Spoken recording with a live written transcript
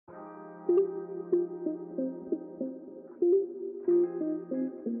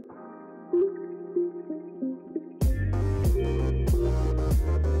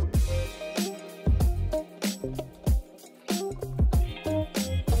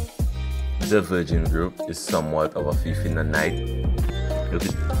The Virgin Group is somewhat of a thief in the night,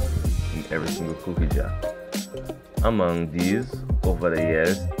 looking in every single cookie jar. Among these, over the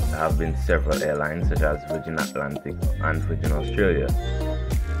years, there have been several airlines such as Virgin Atlantic and Virgin Australia,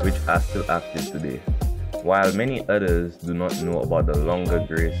 which are still active today, while many others do not know about the longer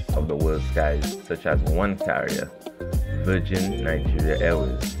grace of the world skies, such as one carrier, Virgin Nigeria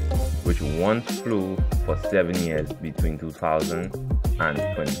Airways, which once flew for 7 years between 2000 and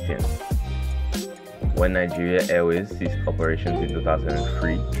 2010. When Nigeria Airways ceased operations in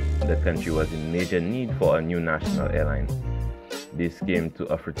 2003, the country was in major need for a new national airline. This came to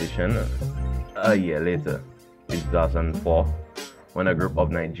fruition a year later, in 2004, when a group of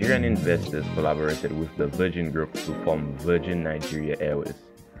Nigerian investors collaborated with the Virgin Group to form Virgin Nigeria Airways.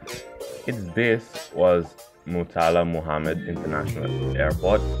 Its base was Murtala Muhammed International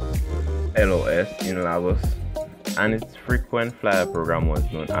Airport, LOS, in Lagos, and its frequent flyer program was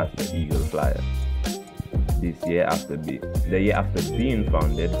known as the Eagle Flyer. The year after being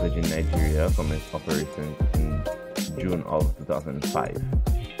founded, Virgin Nigeria commenced operations in June of 2005.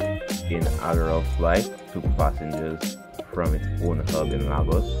 Inaugural flight took passengers from its own hub in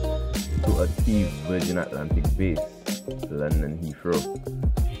Lagos to a key Virgin Atlantic base, London Heathrow.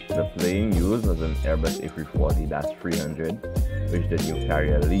 The plane used was an Airbus A340-300, which the new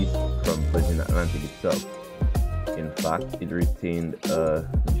carrier leased from Virgin Atlantic itself. In fact, it retained a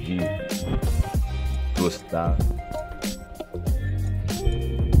G Star.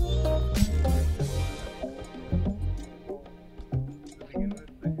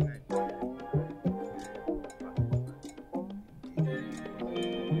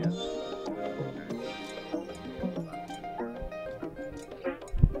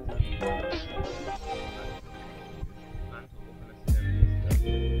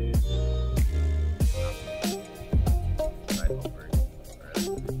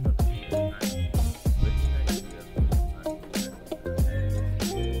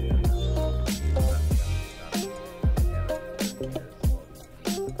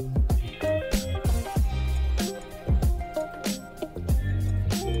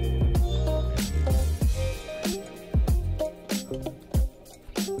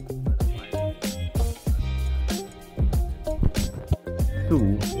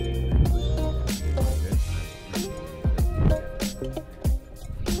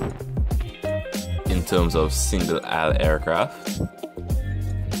 In terms of single-aisle aircraft,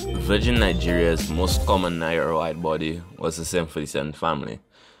 Virgin Nigeria's most common narrow-wide body was the 747 family,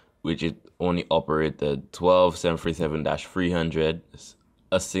 which it only operated 12 737-300s,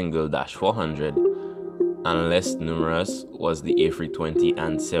 a single -400, and less numerous was the A320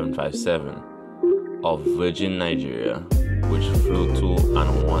 and 757 of Virgin Nigeria, which flew 2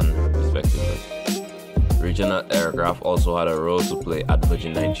 and 1 respectively. Regional aircraft also had a role to play at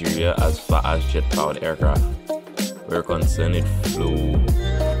Virgin Nigeria as far as jet-powered aircraft were concerned. It flew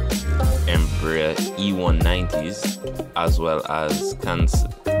Embraer E190s as well as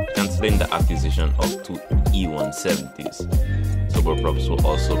cancelling the acquisition of 2 E170s. Turboprops were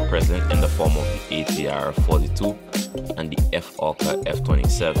also present in the form of the ATR-42 and the F-Orca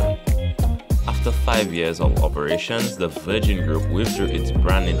F-27. After 5 years of operations, the Virgin Group withdrew its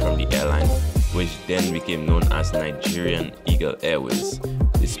branding from the airline, which then became known as Nigerian Eagle Airways.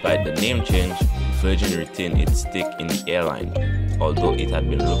 Despite the name change, Virgin retained its stake in the airline, although it had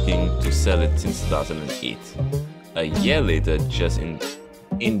been looking to sell it since 2008. A year later, just in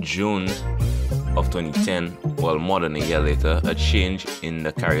June of 2010, well, more than a year later, a change in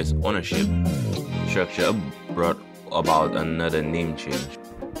the carrier's ownership structure brought about another name change.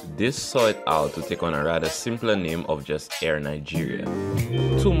 This saw it out to take on a rather simpler name of just Air Nigeria.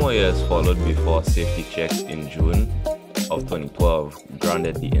 2 more years followed before safety checks in June of 2012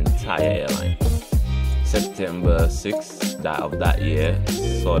 grounded the entire airline. September 6th of that year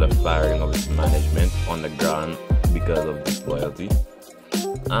saw the firing of its management on the ground because of disloyalty,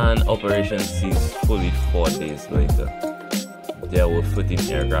 and operations ceased fully 4 days later. There were 14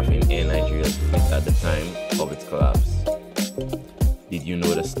 aircraft in Air Nigeria's fleet at the time of its collapse. Did you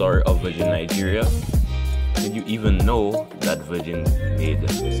know the story of Virgin Nigeria? Did you even know that Virgin made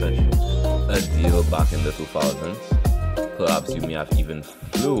such a deal back in the 2000s? Perhaps you may have even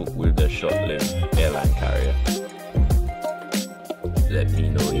flew with the short-lived airline carrier. Let me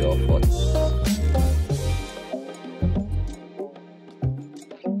know your thoughts.